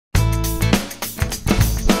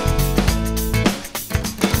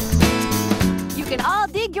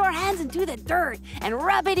into the dirt and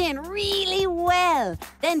rub it in really well.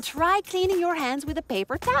 Then try cleaning your hands with a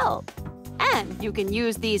paper towel. And you can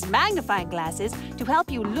use these magnifying glasses to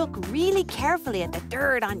help you look really carefully at the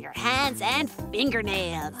dirt on your hands and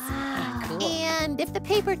fingernails. Wow. Cool. And if the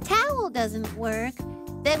paper towel doesn't work,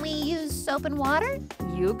 then we use soap and water?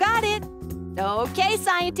 You got it. Okay,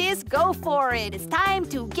 scientists, go for it. It's time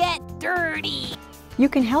to get dirty. You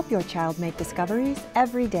can help your child make discoveries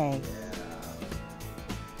every day.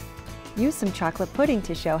 Use some chocolate pudding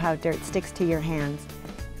to show how dirt sticks to your hands.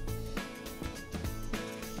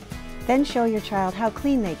 Then show your child how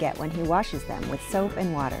clean they get when he washes them with soap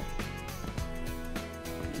and water.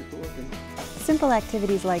 Simple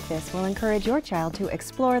activities like this will encourage your child to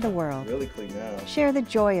explore the world. Really clean now. Share the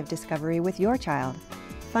joy of discovery with your child.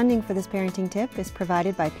 Funding for this parenting tip is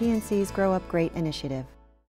provided by PNC's Grow Up Great initiative.